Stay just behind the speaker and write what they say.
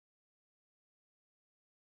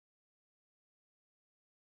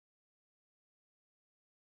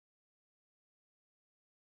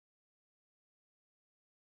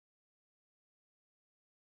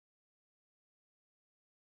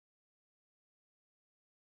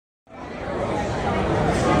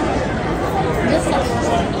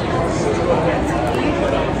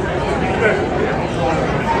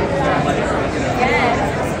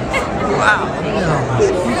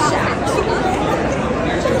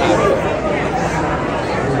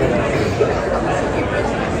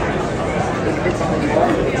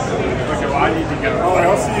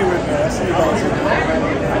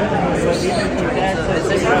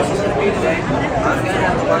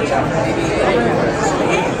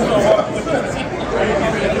He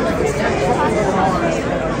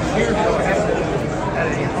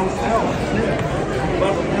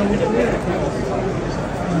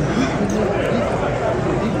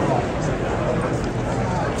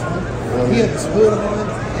had his hood on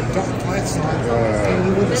and dark lights on, and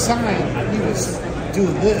he would have signed. He was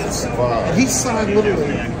doing this, and he signed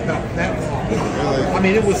literally about that long. I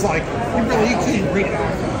mean, it was like you couldn't read it.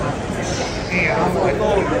 And I'm like,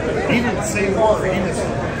 he didn't say a word. He just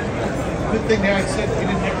good thing that I said he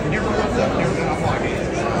didn't never looked up, never. I'm like,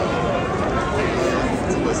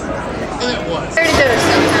 and it was.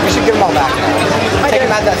 We should give them all back. Take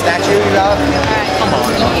him out that statue you got. Come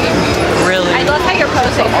on. Really? I love how you're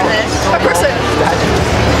posing for this. Of course it.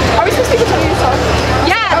 Are we supposed to be pretending to talk?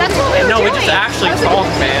 Yeah, that's what we were doing. No, we just actually talk,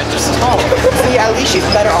 man. Just talk. See, at least she's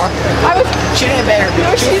better on. She didn't abandon her.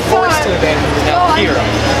 No, she was forced to abandon her. No, here.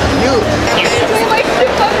 You. We like to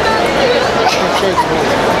fuck that too.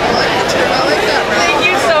 I like that, bro. Thank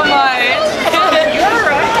you so much. You're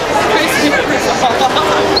right.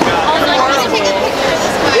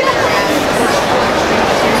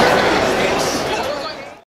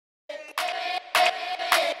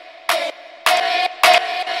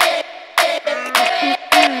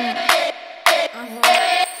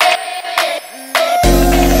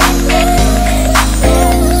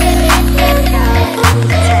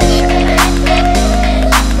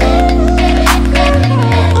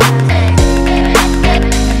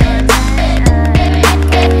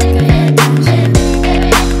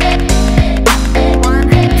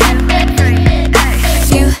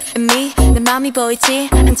 마음이 보이지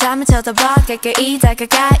한참을 쳐다봐 가까이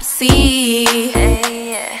다가가 You see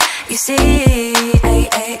 1,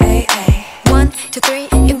 2,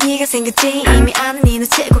 3 용기가 생겼지 이미 아는 이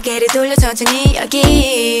눈치 고개를 돌려 천천히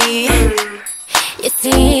여기 You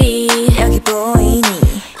see 여기 보이니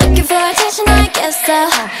Looking for attention 알겠어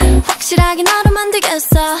확실하게 너로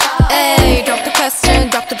만들겠어 Hey drop the question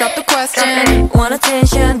drop the question Want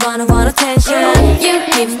attention want attention You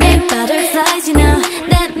give me butterflies you know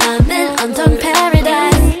내 맘은 온통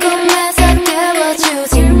paradise 꿈에서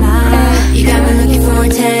깨워주지 마 You got me looking for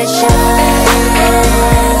attention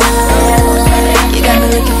You got me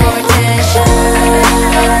looking for attention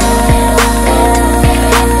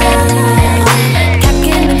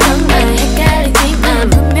가끔은 정말 헷갈리지만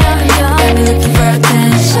분명한 건 You got me looking for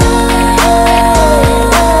attention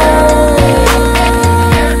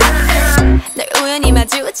날 우연히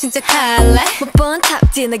마주친 척할래 못 본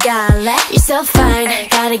탑 지나갈래 You're so fine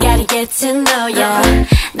gotta get to know ya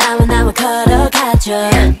나와 걸어가줘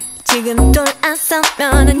지금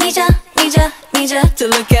돌아서면은 잊어 to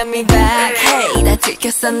look at me back Hey 나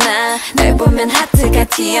들켰어 날 보면 하트가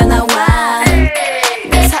튀어나와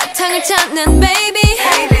내 사탕을 찾는 baby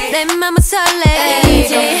내 맘은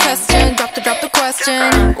설레이지 Drop the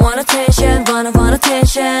question Want attention want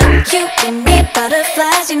attention You give me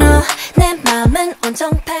butterflies you know 내 맘은 온통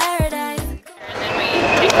paradise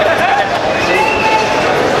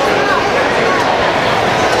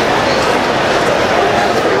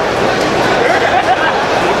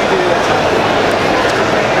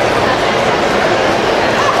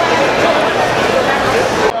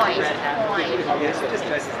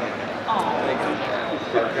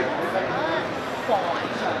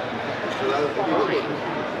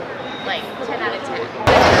Like 10 out of 10.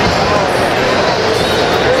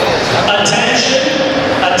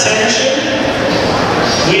 Attention.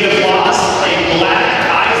 We have lost a black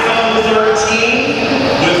iPhone 13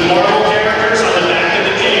 with Marvel characters on the back of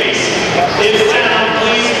the case. If found,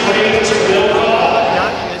 please bring it to Bill Call.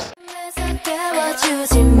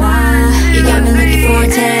 You got me looking for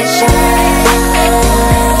attention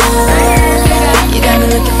You got me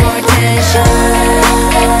looking for attention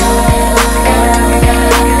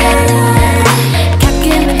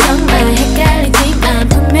가끔은 정말 헷갈리지만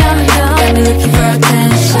분명한 건 You got me looking for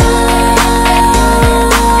attention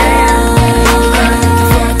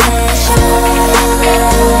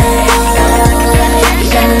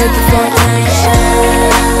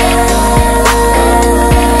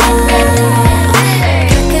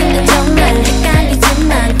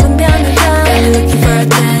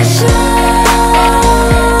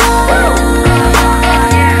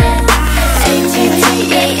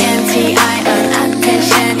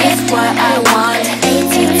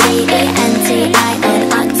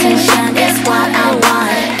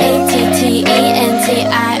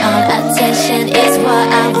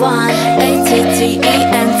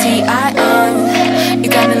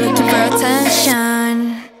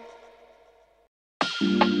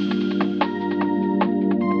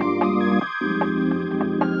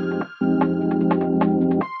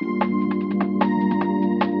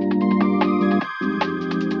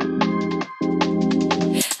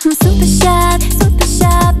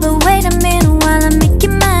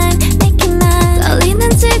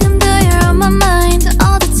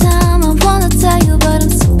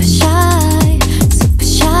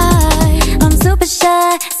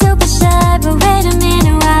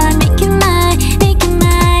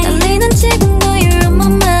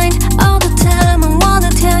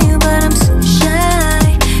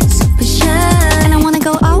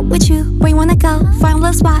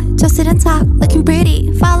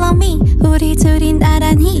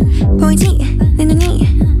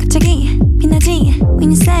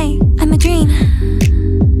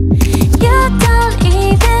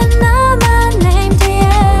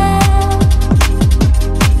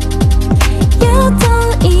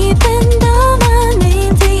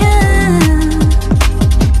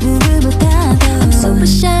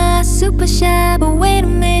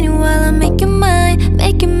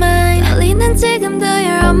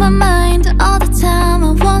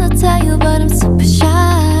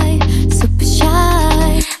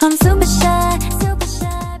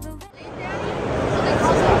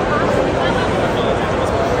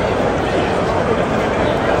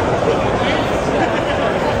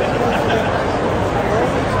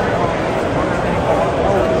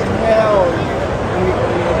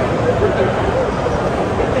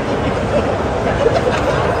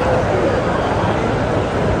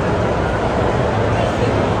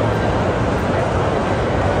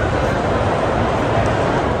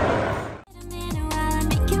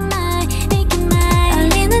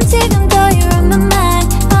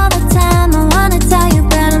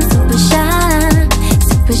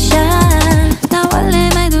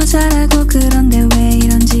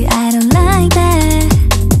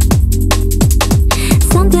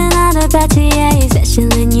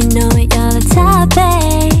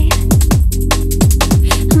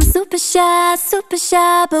super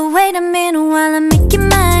shy. But wait a minute while I make you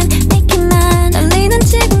mine, make you mine. 떨리는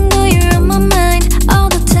지금